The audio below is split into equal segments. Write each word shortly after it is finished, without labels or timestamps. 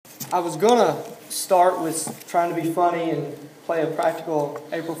I was going to start with trying to be funny and play a practical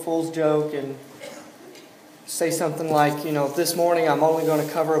April Fool's joke and say something like, this morning I'm only going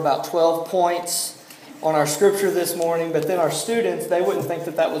to cover about 12 points on our scripture this morning, but then our students, they wouldn't think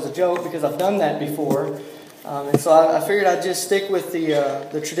that that was a joke because I've done that before. And so I figured I'd just stick with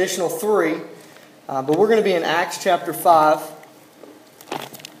the traditional 3. But we're going to be in Acts chapter 5.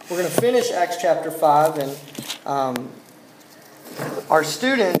 We're going to finish Acts chapter 5, and our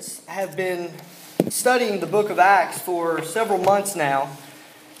students have been studying the book of Acts for several months now.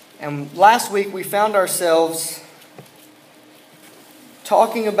 And last week we found ourselves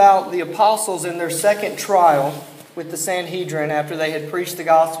talking about the apostles in their second trial with the Sanhedrin after they had preached the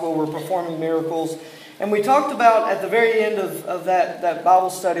gospel, were performing miracles. And we talked about at the very end of that Bible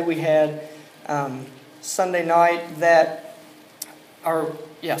study we had Sunday night that there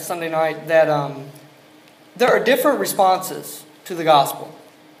are different responses to the gospel.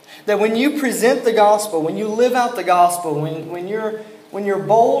 That when you present the gospel, when you live out the gospel, when you're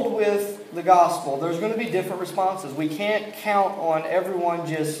bold with the gospel, there's going to be different responses. We can't count on everyone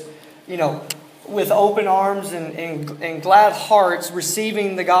just, with open arms and glad hearts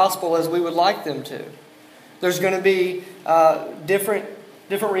receiving the gospel as we would like them to. There's going to be different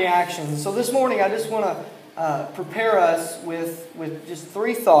reactions. So this morning I just want to prepare us with just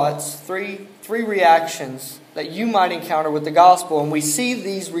 3 thoughts, three reactions that you might encounter with the gospel. And we see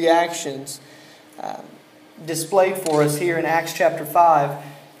these reactions displayed for us here in Acts chapter 5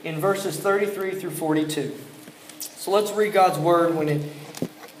 in verses 33 through 42. So let's read God's word.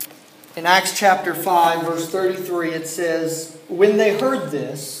 In Acts chapter 5 verse 33 it says, "When they heard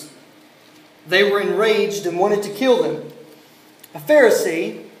this, they were enraged and wanted to kill them. A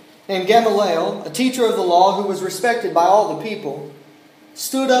Pharisee named Gamaliel, a teacher of the law who was respected by all the people,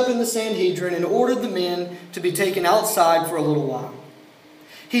 stood up in the Sanhedrin and ordered the men to be taken outside for a little while.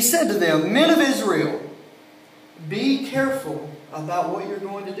 He said to them, 'Men of Israel, be careful about what you're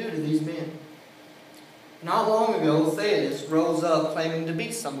going to do to these men. Not long ago, Theudas rose up claiming to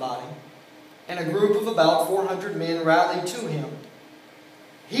be somebody, and a group of about 400 men rallied to him.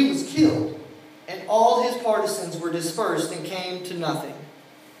 He was killed, and all his partisans were dispersed and came to nothing.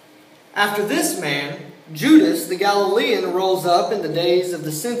 After this man, Judas the Galilean rose up in the days of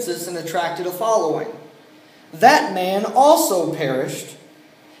the census and attracted a following. That man also perished,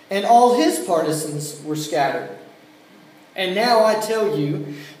 and all his partisans were scattered. And now I tell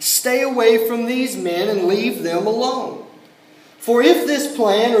you, stay away from these men and leave them alone. For if this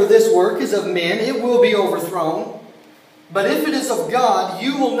plan or this work is of men, it will be overthrown. But if it is of God,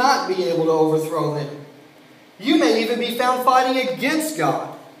 you will not be able to overthrow them. You may even be found fighting against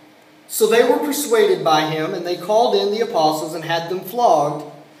God.' So they were persuaded by him, and they called in the apostles and had them flogged.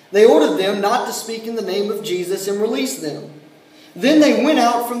 They ordered them not to speak in the name of Jesus and released them. Then they went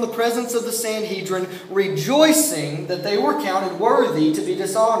out from the presence of the Sanhedrin, rejoicing that they were counted worthy to be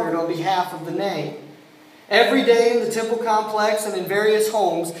dishonored on behalf of the name. Every day in the temple complex and in various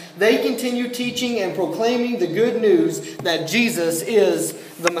homes, they continued teaching and proclaiming the good news that Jesus is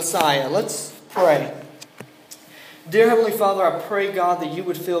the Messiah." Let's pray. Dear Heavenly Father, I pray, God, that you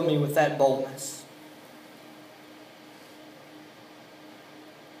would fill me with that boldness.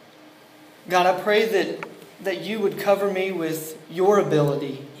 God, I pray that you would cover me with your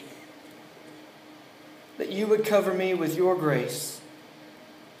ability, that you would cover me with your grace,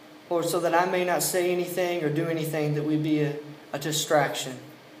 Lord, so that I may not say anything or do anything that would be a distraction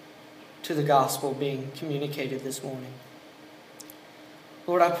to the gospel being communicated this morning.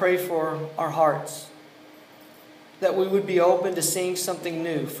 Lord, I pray for our hearts, that we would be open to seeing something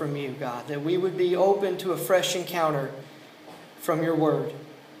new from you, God, that we would be open to a fresh encounter from your word.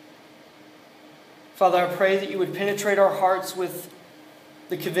 Father, I pray that you would penetrate our hearts with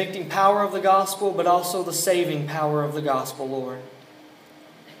the convicting power of the gospel, but also the saving power of the gospel, Lord.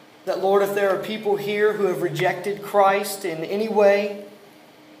 That, Lord, if there are people here who have rejected Christ in any way,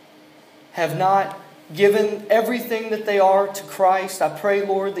 have not given everything that they are to Christ, I pray,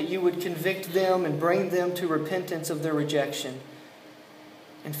 Lord, that you would convict them and bring them to repentance of their rejection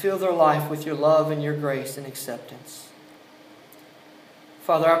and fill their life with your love and your grace and acceptance.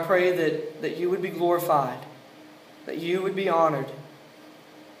 Father, I pray that you would be glorified, that you would be honored,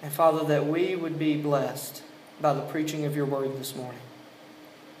 and Father, that we would be blessed by the preaching of your word this morning.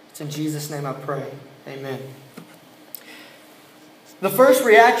 It's in Jesus' name I pray. Amen. The first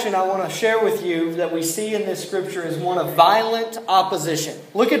reaction I want to share with you that we see in this scripture is one of violent opposition.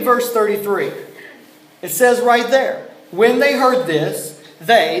 Look at verse 33. It says right there, "When they heard this,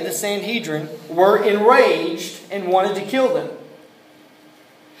 they, the Sanhedrin, were enraged and wanted to kill them."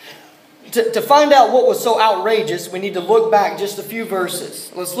 To find out what was so outrageous, we need to look back just a few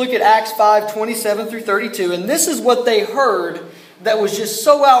verses. Let's look at Acts 5:27 through 32. And this is what they heard that was just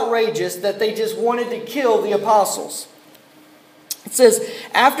so outrageous that they just wanted to kill the apostles. It says,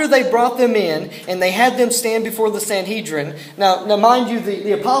 after they brought them in and they had them stand before the Sanhedrin. Now mind you,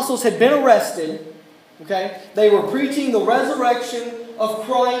 the apostles had been arrested. Okay? They were preaching the resurrection of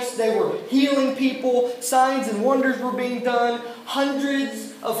Christ. They were healing people. Signs and wonders were being done.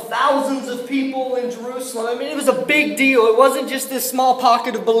 Hundreds of thousands of people in Jerusalem. I mean, it was a big deal. It wasn't just this small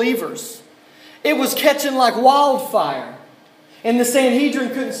pocket of believers. It was catching like wildfire. And the Sanhedrin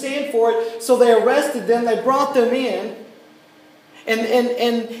couldn't stand for it, so they arrested them. They brought them in.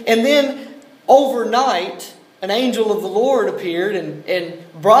 And then overnight, an angel of the Lord appeared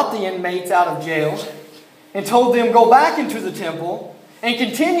and brought the inmates out of jail and told them, go back into the temple and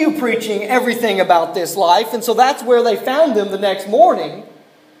continue preaching everything about this life. And so that's where they found them the next morning.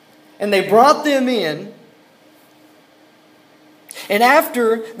 And they brought them in. And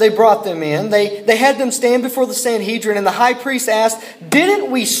after they brought them in, they had them stand before the Sanhedrin. And the high priest asked, didn't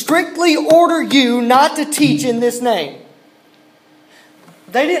we strictly order you not to teach in this name?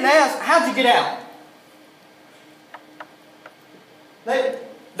 They didn't ask, how'd you get out?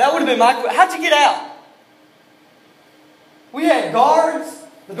 That would have been my question. How'd you get out? We had guards.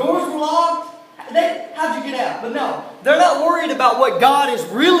 The doors were locked. How'd you get out? But no, they're not worried about what God is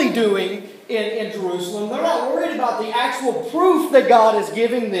really doing in Jerusalem. They're not worried about the actual proof that God is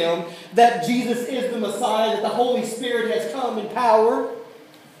giving them that Jesus is the Messiah, that the Holy Spirit has come in power.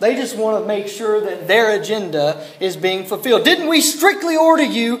 They just want to make sure that their agenda is being fulfilled. Didn't we strictly order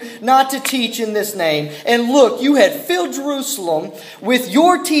you not to teach in this name? And look, you had filled Jerusalem with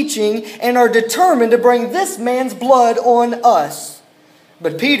your teaching and are determined to bring this man's blood on us.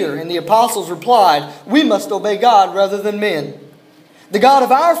 But Peter and the apostles replied, we must obey God rather than men. The God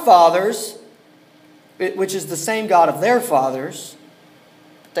of our fathers, which is the same God of their fathers,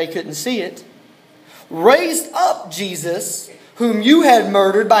 they couldn't see it, raised up Jesus, whom you had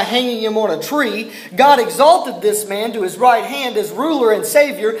murdered by hanging him on a tree. God exalted this man to his right hand as ruler and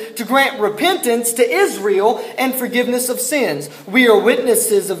Savior to grant repentance to Israel and forgiveness of sins. We are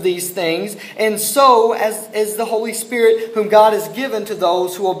witnesses of these things, and so as the Holy Spirit whom God has given to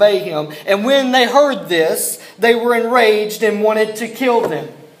those who obey him. And when they heard this, they were enraged and wanted to kill them.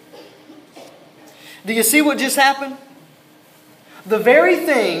 Do you see what just happened? The very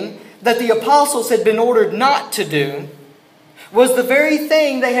thing that the apostles had been ordered not to do was the very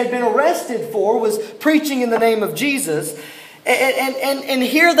thing they had been arrested for, was preaching in the name of Jesus. And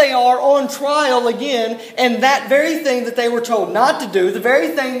here they are on trial again, and that very thing that they were told not to do, the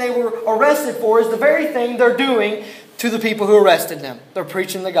very thing they were arrested for, is the very thing they're doing to the people who arrested them. They're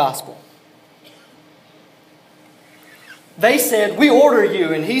preaching the gospel. They said, we order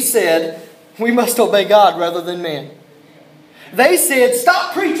you, and he said, we must obey God rather than men. They said,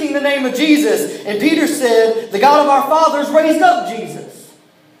 stop preaching the name of Jesus. And Peter said, the God of our fathers raised up Jesus.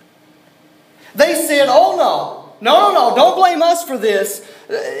 They said, oh no, don't blame us for this.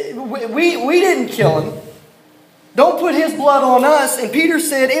 We didn't kill him. Don't put his blood on us. And Peter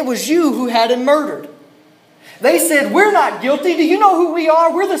said, it was you who had him murdered. They said, we're not guilty. Do you know who we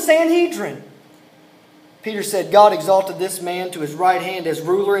are? We're the Sanhedrin. Peter said, God exalted this man to his right hand as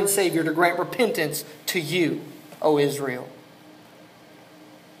ruler and Savior to grant repentance to you, O Israel.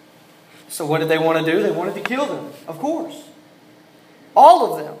 So what did they want to do? They wanted to kill them, of course.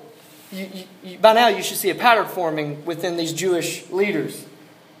 All of them. By now you should see a pattern forming within these Jewish leaders.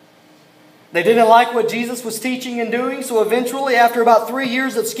 They didn't like what Jesus was teaching and doing, so eventually, after about 3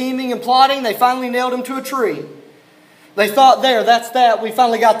 years of scheming and plotting, they finally nailed him to a tree. They thought, that's that. We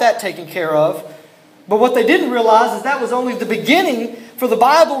finally got that taken care of. But what they didn't realize is that was only the beginning, for the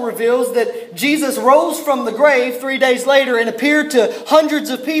Bible reveals that Jesus rose from the grave 3 days later and appeared to hundreds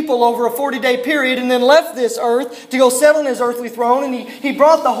of people over a 40-day period, and then left this earth to go sit on his earthly throne, and he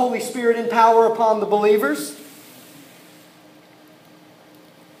brought the Holy Spirit in power upon the believers.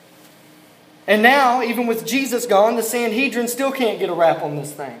 And now, even with Jesus gone, the Sanhedrin still can't get a rap on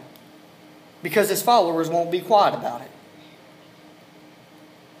this thing, because his followers won't be quiet about it.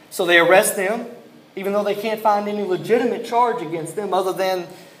 So they arrest them, even though they can't find any legitimate charge against them other than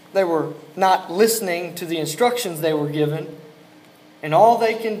they were not listening to the instructions they were given. And all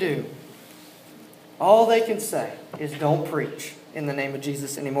they can do, all they can say is don't preach in the name of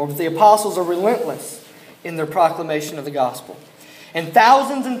Jesus anymore. But the apostles are relentless in their proclamation of the gospel. And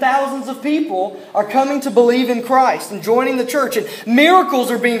thousands of people are coming to believe in Christ and joining the church. And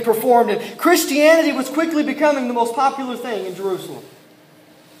miracles are being performed. And Christianity was quickly becoming the most popular thing in Jerusalem.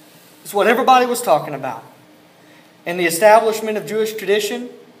 It's what everybody was talking about. And the establishment of Jewish tradition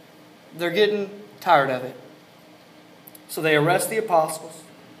they're getting tired of it. So they arrest the apostles.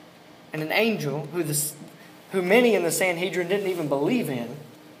 And an angel, who many in the Sanhedrin didn't even believe in,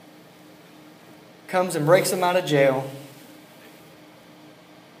 comes and breaks them out of jail.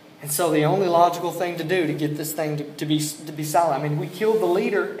 And so the only logical thing to do to get this thing to be silent. I mean, we killed the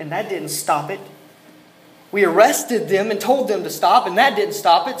leader and that didn't stop it. We arrested them and told them to stop and that didn't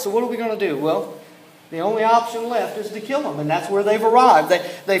stop it. So what are we going to do? Well, the only option left is to kill them. And that's where they've arrived.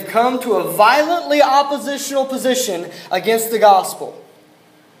 They've come to a violently oppositional position against the gospel.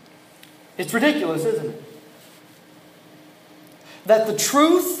 It's ridiculous, isn't it? That the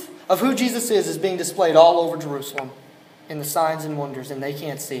truth of who Jesus is being displayed all over Jerusalem in the signs and wonders, and they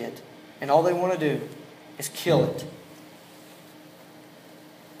can't see it. And all they want to do is kill it.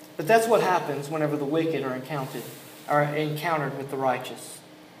 But that's what happens whenever the wicked are encountered with the righteous.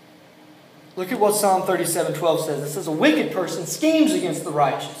 Look at what Psalm 37:12 says. It says, a wicked person schemes against the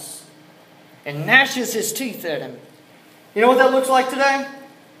righteous and gnashes his teeth at him. You know what that looks like today?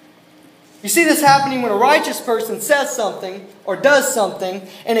 You see this happening when a righteous person says something or does something,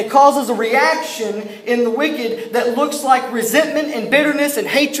 and it causes a reaction in the wicked that looks like resentment and bitterness and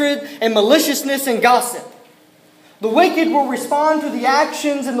hatred and maliciousness and gossip. The wicked will respond to the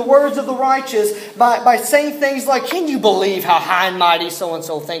actions and the words of the righteous by saying things like, can you believe how high and mighty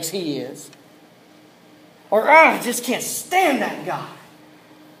so-and-so thinks he is? Or, I just can't stand that guy.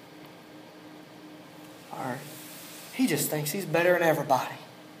 Or, he just thinks he's better than everybody.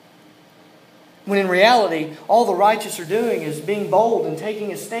 When in reality, all the righteous are doing is being bold and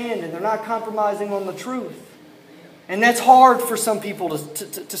taking a stand, and they're not compromising on the truth. And that's hard for some people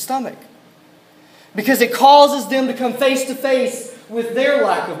to stomach. Because it causes them to come face to face with their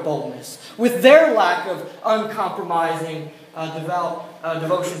lack of boldness, with their lack of uncompromising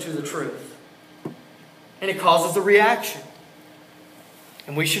devotion to the truth. And it causes a reaction.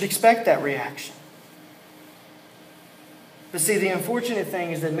 And we should expect that reaction. But see, the unfortunate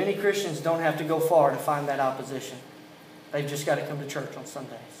thing is that many Christians don't have to go far to find that opposition. They've just got to come to church on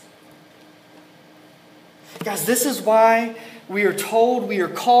Sundays. Guys, this is why we are told we are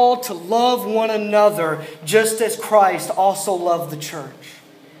called to love one another just as Christ also loved the church.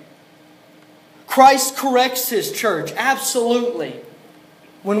 Christ corrects His church, absolutely.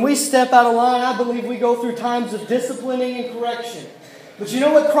 When we step out of line, I believe we go through times of disciplining and correction. But you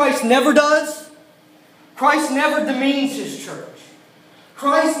know what Christ never does? Christ never demeans His church.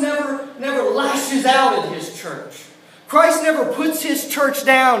 Christ never lashes out at His church. Christ never puts His church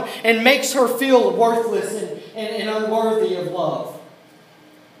down and makes her feel worthless and unworthy of love.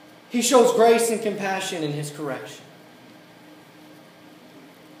 He shows grace and compassion in His correction.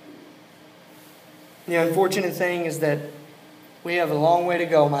 The unfortunate thing is that we have a long way to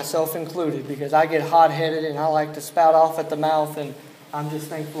go, myself included, because I get hot-headed and I like to spout off at the mouth, and I'm just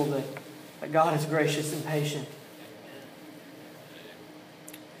thankful that God is gracious and patient.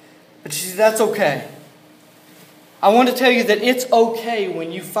 But you see, that's okay. I want to tell you that it's okay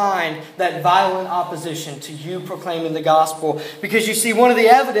when you find that violent opposition to you proclaiming the gospel. Because you see, one of the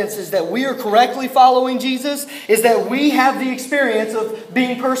evidences that we are correctly following Jesus is that we have the experience of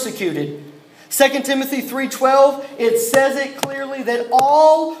being persecuted. 2 Timothy 3:12, it says it clearly that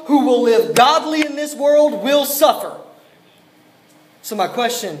all who will live godly in this world will suffer. So my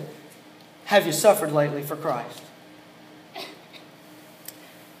question, have you suffered lately for Christ?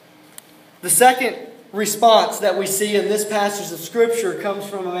 The second response that we see in this passage of Scripture comes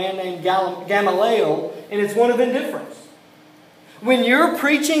from a man named Gamaliel, and it's one of indifference. When you're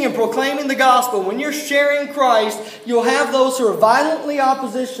preaching and proclaiming the gospel, when you're sharing Christ, you'll have those who are violently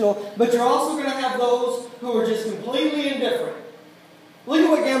oppositional, but you're also going to have those who are just completely indifferent. Look at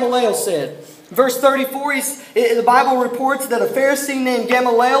what Gamaliel said. Verse 34, the Bible reports that a Pharisee named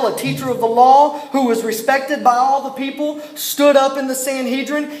Gamaliel, a teacher of the law, who was respected by all the people, stood up in the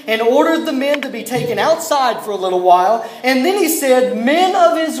Sanhedrin and ordered the men to be taken outside for a little while. And then he said, "Men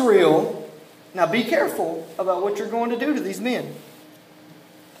of Israel," now be careful about what you're going to do to these men.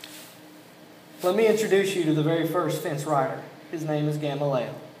 Let me introduce you to the very first fence rider. His name is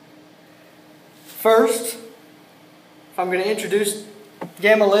Gamaliel. First, if I'm going to introduce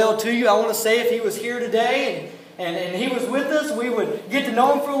Gamaliel to you, I want to say if he was here today and he was with us, we would get to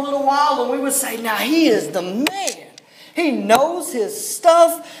know him for a little while, and we would say, now he is the man. He knows his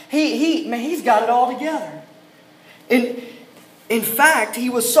stuff. He's got it all together. In fact,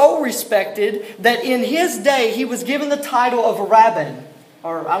 he was so respected that in his day he was given the title of a rabbin.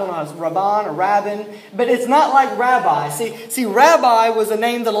 Or I don't know, it's Rabban or Rabbin. But it's not like rabbi. See, rabbi was a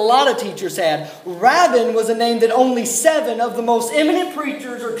name that a lot of teachers had. Rabbin was a name that only 7 of the most eminent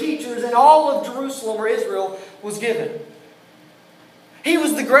preachers or teachers in all of Jerusalem or Israel was given. He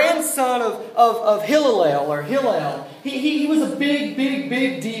was the grandson of Hillel. He was a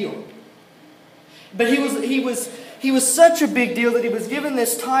big deal. But he was such a big deal that he was given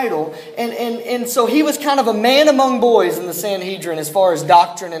this title. And so he was kind of a man among boys in the Sanhedrin as far as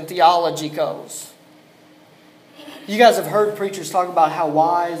doctrine and theology goes. You guys have heard preachers talk about how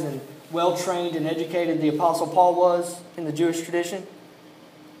wise and well-trained and educated the Apostle Paul was in the Jewish tradition.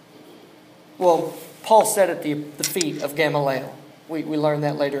 Well, Paul sat at the feet of Gamaliel. We learned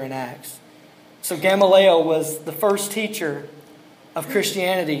that later in Acts. So Gamaliel was the first teacher of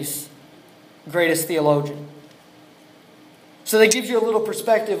Christianity's greatest theologian. So that gives you a little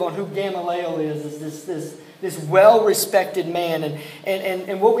perspective on who Gamaliel is this well-respected man.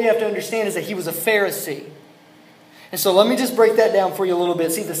 And what we have to understand is that he was a Pharisee. And so let me just break that down for you a little bit.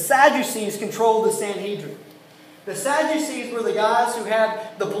 See, the Sadducees controlled the Sanhedrin. The Sadducees were the guys who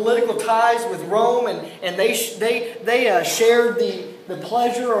had the political ties with Rome, and they shared the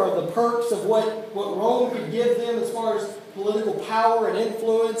pleasure or the perks of what Rome could give them as far as political power and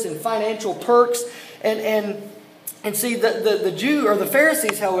influence and financial perks. And see, the Jew or the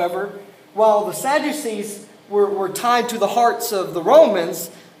Pharisees, however, while the Sadducees were tied to the hearts of the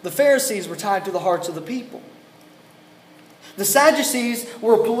Romans, the Pharisees were tied to the hearts of the people. The Sadducees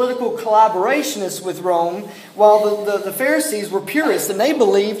were political collaborationists with Rome, while the Pharisees were purists, and they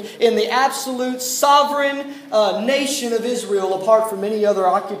believed in the absolute sovereign nation of Israel apart from any other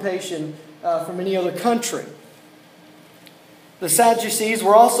occupation from any other country. The Sadducees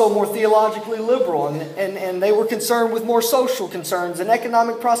were also more theologically liberal, and they were concerned with more social concerns and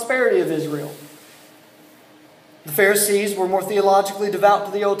economic prosperity of Israel. The Pharisees were more theologically devout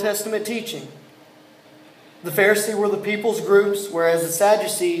to the Old Testament teaching. The Pharisees were the people's groups, whereas the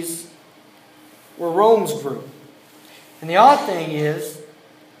Sadducees were Rome's group. And the odd thing is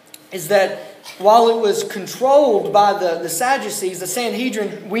that while it was controlled by the Sadducees, the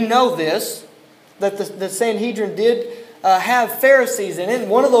Sanhedrin, we know this, that the Sanhedrin did have Pharisees in it.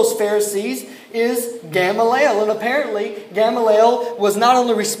 And one of those Pharisees is Gamaliel. And apparently Gamaliel was not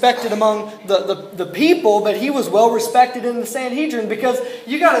only respected among the people, but he was well respected in the Sanhedrin, because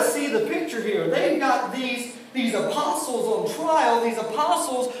you got to see the picture here. They've got these apostles on trial. These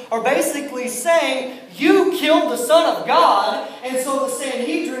apostles are basically saying, you killed the Son of God. And so the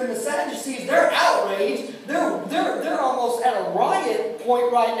Sanhedrin, the Sadducees, they're outraged. They're almost at a riot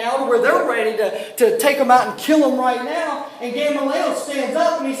point right now where they're ready to take them out and kill them right now. And Gamaliel stands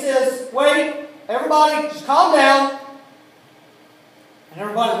up and he says, wait, everybody, just calm down. And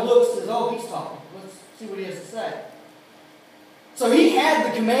everybody looks and says, oh, he's talking. Let's see what he has to say. So he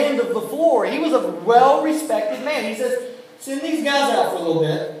had the command of the floor. He was a well-respected man. He says, send these guys out for a little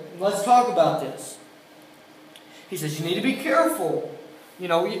bit and let's talk about this. He says, you need to be careful.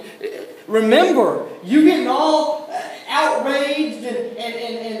 Remember, you getting all outraged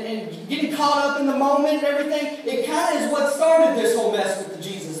and getting caught up in the moment and everything, it kind of is what started this whole mess with the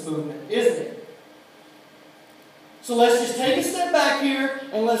Jesus movement, isn't it? So let's just take a step back here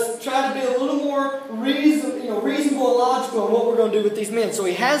and let's try to be a little more reasonable and logical in what we're going to do with these men. So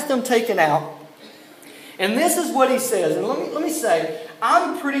he has them taken out. And this is what he says. And let me say,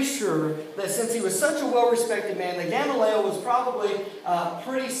 I'm pretty sure that since he was such a well-respected man, that Gamaliel was probably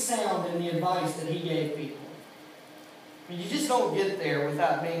pretty sound in the advice that he gave people. I mean, you just don't get there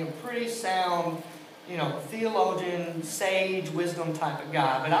without being a pretty sound, theologian, sage, wisdom type of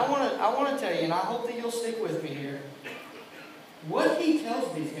guy. But I want to tell you, and I hope that you'll stick with me here, what he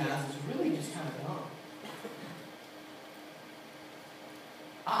tells these guys is really just kind of dumb.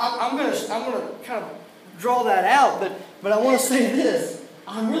 I'm going to kind of draw that out, but I want to say this.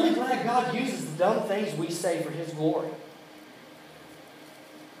 I'm really glad God uses the dumb things we say for His glory.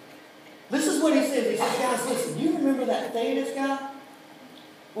 This is what He says. He says, guys, listen, you remember that Theudas guy?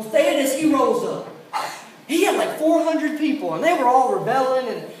 Well, Theudas, he rose up. He had like 400 people, and they were all rebelling,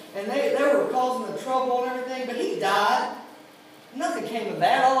 and they were causing the trouble and everything, but he died. Nothing came of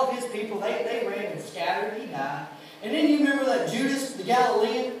that. All of his people, they ran and scattered. He died. And then you remember that Judas, the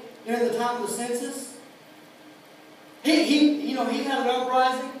Galilean, during the time of the census? He had an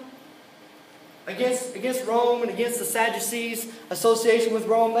uprising against Rome and against the Sadducees' association with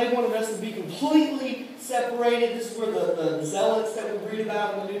Rome. They wanted us to be completely separated. This is where the zealots that we read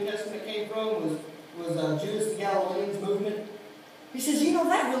about in the New Testament came from, was Judas the Galilean's movement. He says,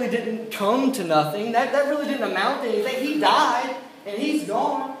 that really didn't come to nothing. That really didn't amount to anything. He died, and he's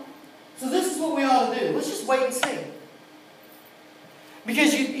gone. So this is what we ought to do. Let's just wait and see.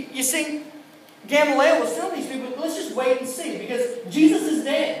 Because you see, Gamaliel was telling these people, let's just wait and see, because Jesus is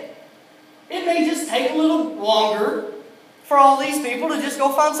dead. It may just take a little longer for all these people to just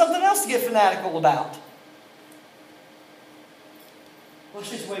go find something else to get fanatical about.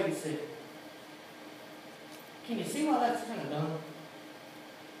 Let's just wait and see. Can you see why that's kind of dumb?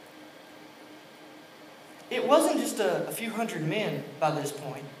 It wasn't just a few hundred men by this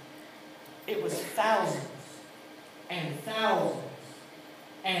point. It was thousands and thousands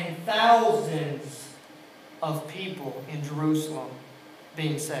and thousands of people in Jerusalem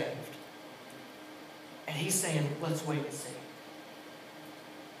being saved. And he's saying, let's wait and see.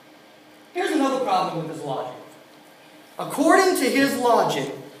 Here's another problem with his logic. According to his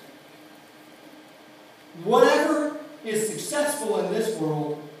logic, whatever is successful in this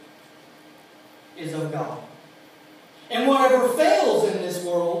world is of God. And whatever fails in this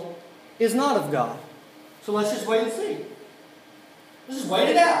world is not of God. So let's just wait and see. Let's just wait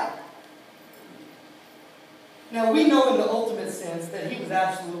it out. Now we know in the ultimate sense that he was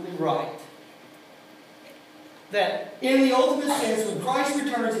absolutely right. That in the ultimate sense, when Christ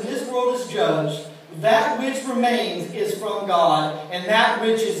returns and this world is judged, that which remains is from God, and that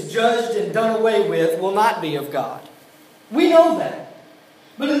which is judged and done away with will not be of God. We know that.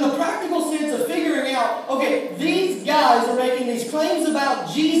 But in the practical sense of figuring out, okay, these guys are making these claims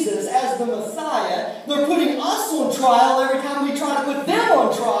about Jesus as the Messiah. They're putting us on trial every time we try to put them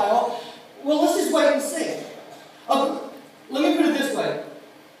on trial. Well, let's just wait and see. Let me put it this way.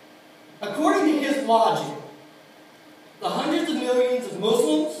 According to his logic, the hundreds of millions of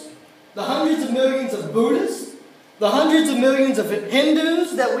Muslims, the hundreds of millions of Buddhists, the hundreds of millions of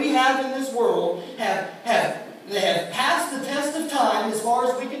Hindus that we have in this world have passed the test of time as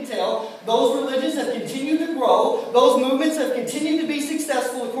far as we can tell. Those religions have continued to grow. Those movements have continued to be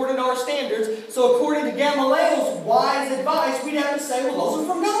successful according to our standards. So according to Gamaliel's wise advice, we'd have to say, well, those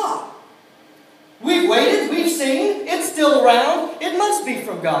are from God. We've waited, we've seen, it's still around, it must be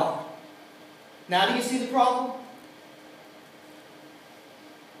from God. Now do you see the problem?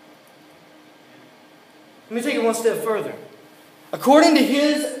 Let me take it one step further. According to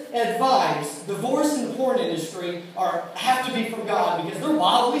his advice, divorce and the porn industry have to be from God because they're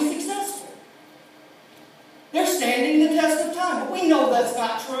wildly successful. They're standing the test of time, but we know that's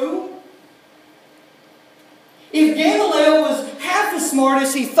not true. If Gamaliel was half as smart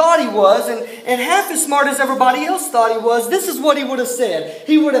as he thought he was and half as smart as everybody else thought he was, this is what he would have said.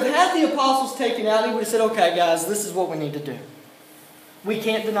 He would have had the apostles taken out and he would have said, okay guys, this is what we need to do. We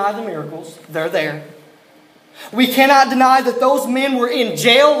can't deny the miracles. They're there. We cannot deny that those men were in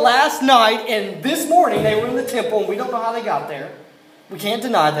jail last night and this morning they were in the temple and we don't know how they got there. We can't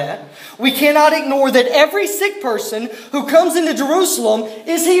deny that. We cannot ignore that every sick person who comes into Jerusalem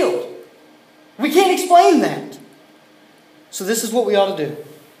is healed. We can't explain that. So this is what we ought to do.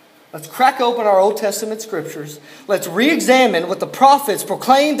 Let's crack open our Old Testament scriptures. Let's re-examine what the prophets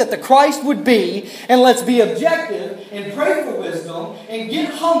proclaimed that the Christ would be. And let's be objective and pray for wisdom and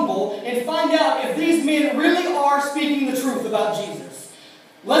get humble and find out if these men really are speaking the truth about Jesus.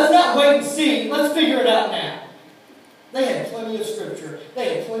 Let's not wait and see. Let's figure it out now. They had plenty of scripture.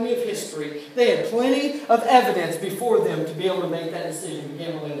 They had plenty of history. They had plenty of evidence before them to be able to make that decision.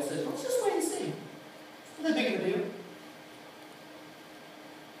 Gamaliel said, let's just wait and see. It's not that big of a deal.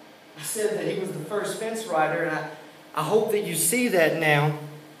 I said that he was the first fence rider, and I hope that you see that now,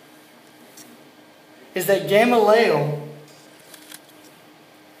 is that Gamaliel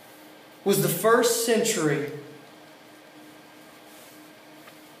was the first century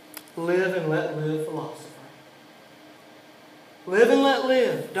live and let live philosopher. Live and let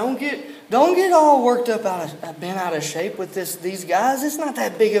live. Don't get all worked up, bent out of shape with these guys. It's not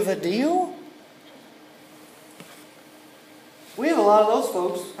that big of a deal. We have a lot of those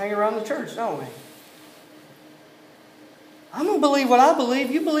folks hanging around the church, don't we? I'm going to believe what I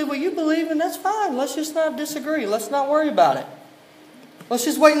believe. You believe what you believe, and that's fine. Let's just not disagree. Let's not worry about it. Let's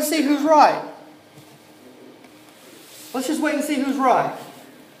just wait and see who's right. Let's just wait and see who's right.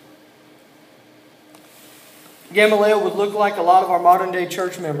 Gamaliel would look like a lot of our modern day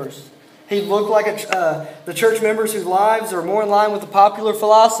church members. He'd look like the church members whose lives are more in line with the popular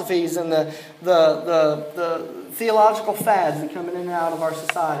philosophies and the theological fads that come in and out of our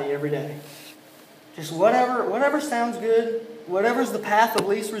society every day. Just whatever sounds good, whatever's the path of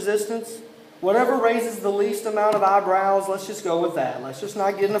least resistance, whatever raises the least amount of eyebrows, let's just go with that. Let's just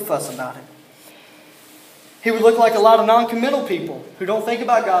not get in a fuss about it. He would look like a lot of non-committal people who don't think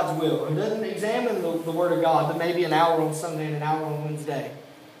about God's will, who doesn't examine the Word of God, but maybe an hour on Sunday and an hour on Wednesday.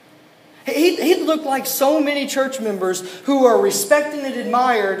 He'd look like so many church members who are respected and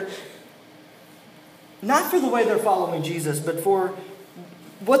admired, not for the way they're following Jesus, but for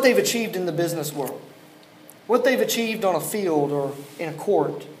what they've achieved in the business world. What they've achieved on a field or in a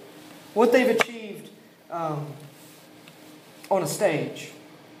court. What they've achieved on a stage.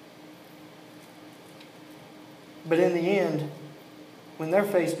 But in the end, when they're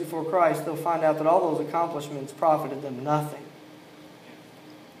faced before Christ, they'll find out that all those accomplishments profited them nothing.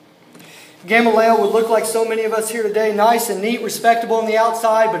 Gamaliel would look like so many of us here today, nice and neat, respectable on the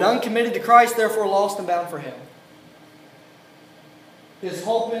outside, but uncommitted to Christ, therefore lost and bound for hell. Is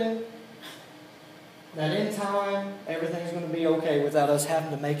hoping that in time everything's going to be okay without us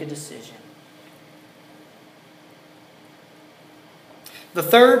having to make a decision. The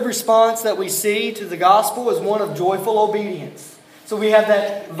third response that we see to the gospel is one of joyful obedience. So we have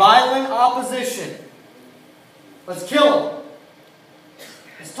that violent opposition. Let's kill them.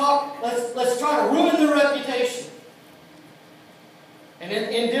 Let's try to ruin their reputation. And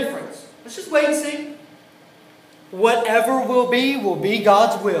indifference. Let's just wait and see. Whatever will be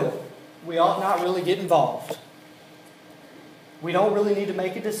God's will. We ought not really get involved. We don't really need to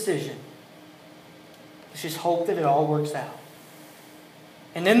make a decision. Let's just hope that it all works out.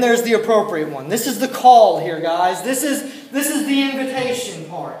 And then there's the appropriate one. This is the call here, guys. This is the invitation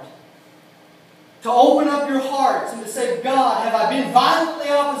part. To open up your hearts and to say, God, have I been violently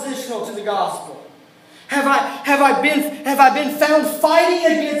oppositional to the gospel? Have I been found fighting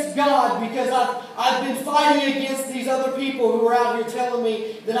against God because I've been fighting against these other people who are out here telling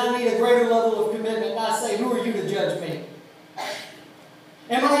me that I need a greater level of commitment? And I say, who are you to judge me?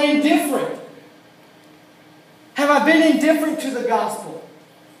 Am I indifferent? Have I been indifferent to the gospel?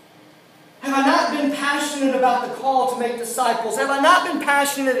 Have I not been passionate about the call to make disciples? Have I not been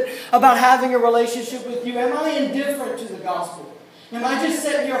passionate about having a relationship with you? Am I indifferent to the gospel? Am I just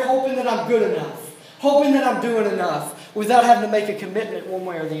sitting here hoping that I'm good enough? Hoping that I'm doing enough without having to make a commitment one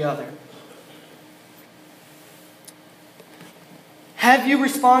way or the other? Have you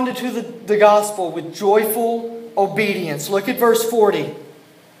responded to the gospel with joyful obedience? Look at verse 40.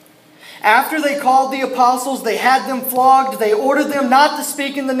 After they called the apostles, they had them flogged. They ordered them not to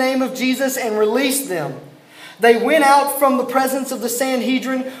speak in the name of Jesus and released them. They went out from the presence of the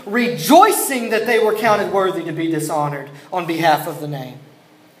Sanhedrin, rejoicing that they were counted worthy to be dishonored on behalf of the name.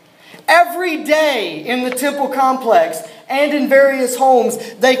 Every day in the temple complex and in various homes,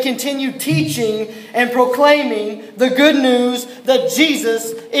 they continued teaching and proclaiming the good news that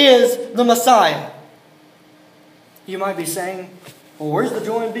Jesus is the Messiah. You might be saying, well, where's the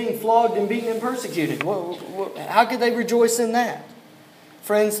joy in being flogged and beaten and persecuted? How could they rejoice in that?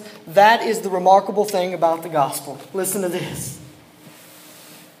 Friends, that is the remarkable thing about the gospel. Listen to this.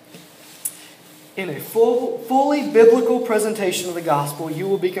 In a fully biblical presentation of the gospel, you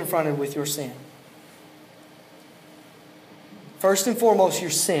will be confronted with your sin. First and foremost, your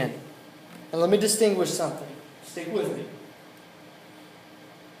sin. And let me distinguish something. Stick with me.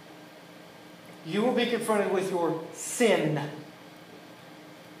 You will be confronted with your sin.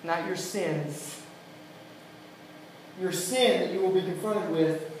 Not your sins. Your sin that you will be confronted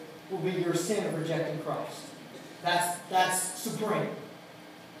with will be your sin of rejecting Christ. That's supreme.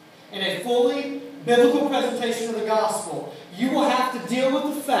 In a fully biblical presentation of the gospel, you will have to deal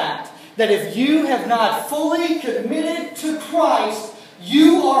with the fact that if you have not fully committed to Christ,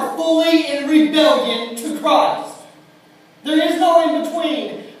 you are fully in rebellion to Christ. There is no in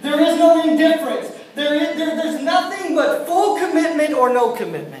between. There is no indifference. There's nothing but full commitment or no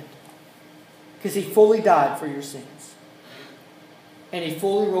commitment. Because He fully died for your sins. And He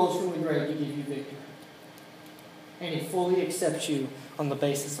fully rose from the grave to give you victory. And He fully accepts you on the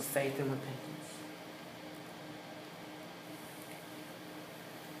basis of faith and repentance.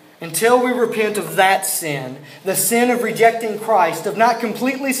 Until we repent of that sin, the sin of rejecting Christ, of not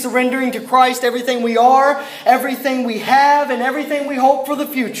completely surrendering to Christ everything we are, everything we have, and everything we hope for the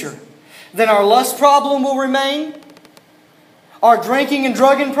future, then our lust problem will remain. Our drinking and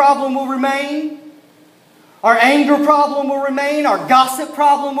drugging problem will remain. Our anger problem will remain. Our gossip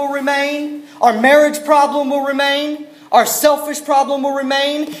problem will remain. Our marriage problem will remain. Our selfish problem will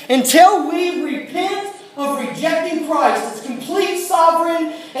remain. Until we repent of rejecting Christ as complete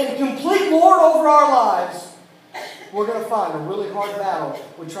sovereign and complete Lord over our lives, we're going to find a really hard battle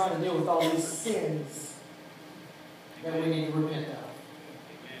with trying to deal with all these sins that we need to repent of.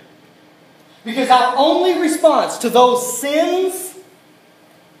 Because our only response to those sins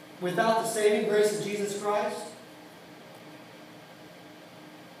without the saving grace of Jesus Christ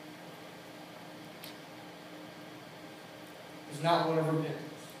is not one of repentance.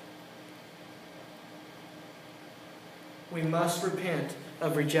 We must repent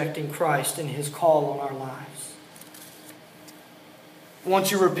of rejecting Christ and His call on our lives.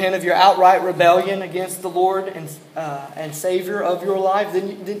 Once you repent of your outright rebellion against the Lord and Savior of your life,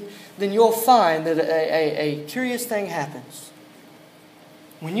 then you'll find that a curious thing happens.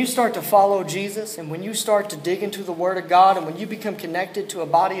 When you start to follow Jesus, and when you start to dig into the Word of God, and when you become connected to a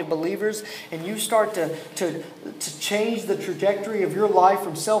body of believers, and you start to change the trajectory of your life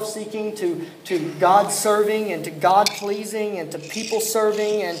from self-seeking to God-serving and to God-pleasing and to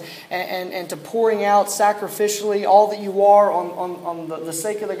people-serving and to pouring out sacrificially all that you are on the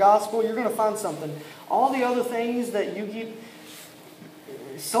sake of the gospel, you're going to find something. All the other things that you keep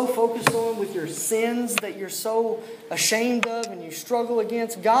so focused on with your sins that you're so ashamed of and you struggle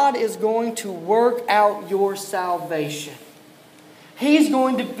against, God is going to work out your salvation. He's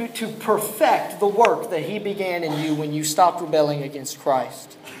going to perfect the work that He began in you when you stopped rebelling against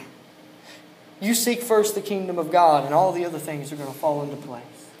Christ. You seek first the kingdom of God, and all the other things are going to fall into place.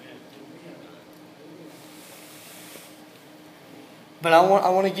 But I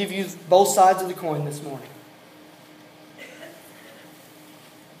want to give you both sides of the coin this morning.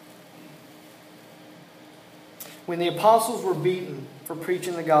 When the apostles were beaten for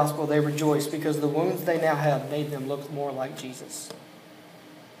preaching the gospel, they rejoiced because the wounds they now have made them look more like Jesus.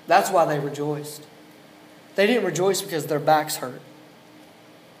 That's why they rejoiced. They didn't rejoice because their backs hurt.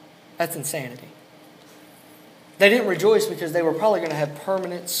 That's insanity. They didn't rejoice because they were probably going to have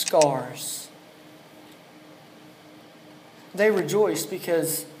permanent scars. They rejoiced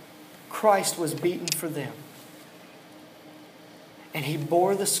because Christ was beaten for them. And He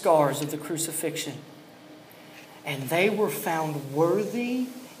bore the scars of the crucifixion. And they were found worthy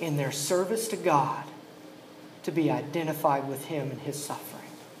in their service to God to be identified with Him in His suffering.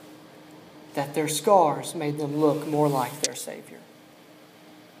 That their scars made them look more like their Savior.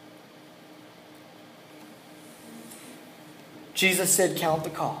 Jesus said, count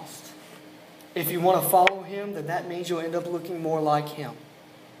the cost. If you want to follow Him, then that means you'll end up looking more like Him.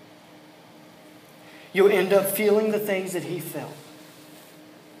 You'll end up feeling the things that He felt.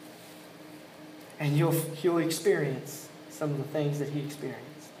 And you'll experience some of the things that He experienced.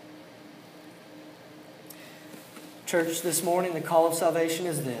 Church, this morning the call of salvation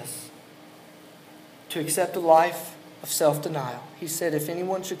is this: to accept a life of self-denial. He said, if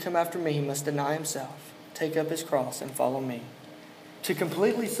anyone should come after me, he must deny himself, take up his cross, and follow me. To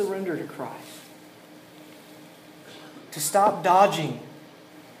completely surrender to Christ. To stop dodging.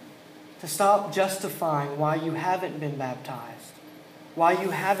 To stop justifying why you haven't been baptized. Why you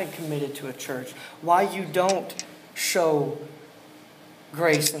haven't committed to a church. Why you don't show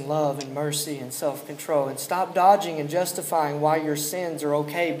grace and love and mercy and self-control. And stop dodging and justifying why your sins are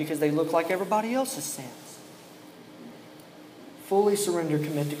okay because they look like everybody else's sins. Fully surrender,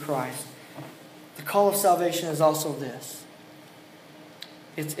 commit to Christ. The call of salvation is also this.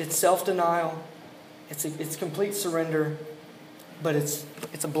 It's self-denial. It's complete surrender. But it's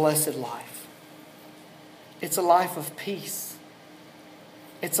a blessed life. It's a life of peace.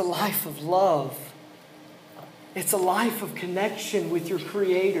 It's a life of love. It's a life of connection with your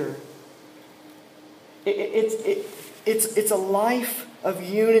Creator. It's a life of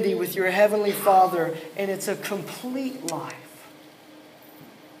unity with your Heavenly Father, and it's a complete life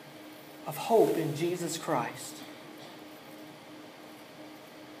of hope in Jesus Christ.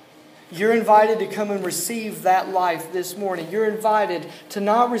 You're invited to come and receive that life this morning. You're invited to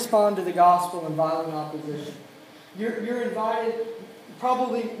not respond to the gospel in violent opposition. You're invited,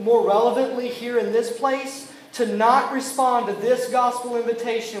 probably more relevantly here in this place, to not respond to this gospel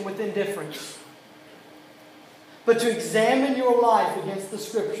invitation with indifference. But to examine your life against the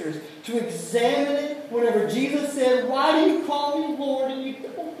Scriptures. To examine it whenever Jesus said, why do you call me Lord and you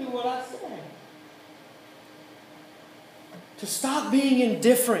don't do what I say? To stop being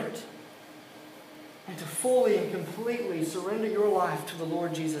indifferent. And to fully and completely surrender your life to the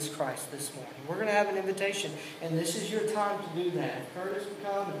Lord Jesus Christ this morning. We're going to have an invitation, and this is your time to do that. If Curtis would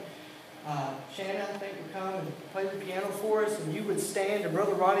come, and Shannon, I think, would come and play the piano for us, and you would stand, and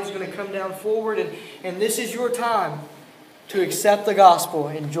Brother Ronnie's going to come down forward, and this is your time to accept the gospel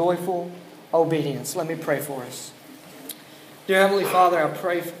in joyful obedience. Let me pray for us. Dear Heavenly Father, I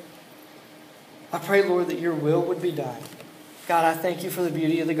pray, Lord, that your will would be done. God, I thank you for the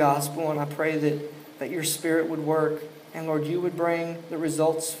beauty of the gospel, and I pray that your Spirit would work, and Lord, you would bring the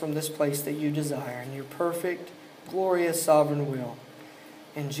results from this place that you desire in your perfect, glorious, sovereign will.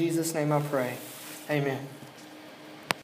 In Jesus' name I pray. Amen.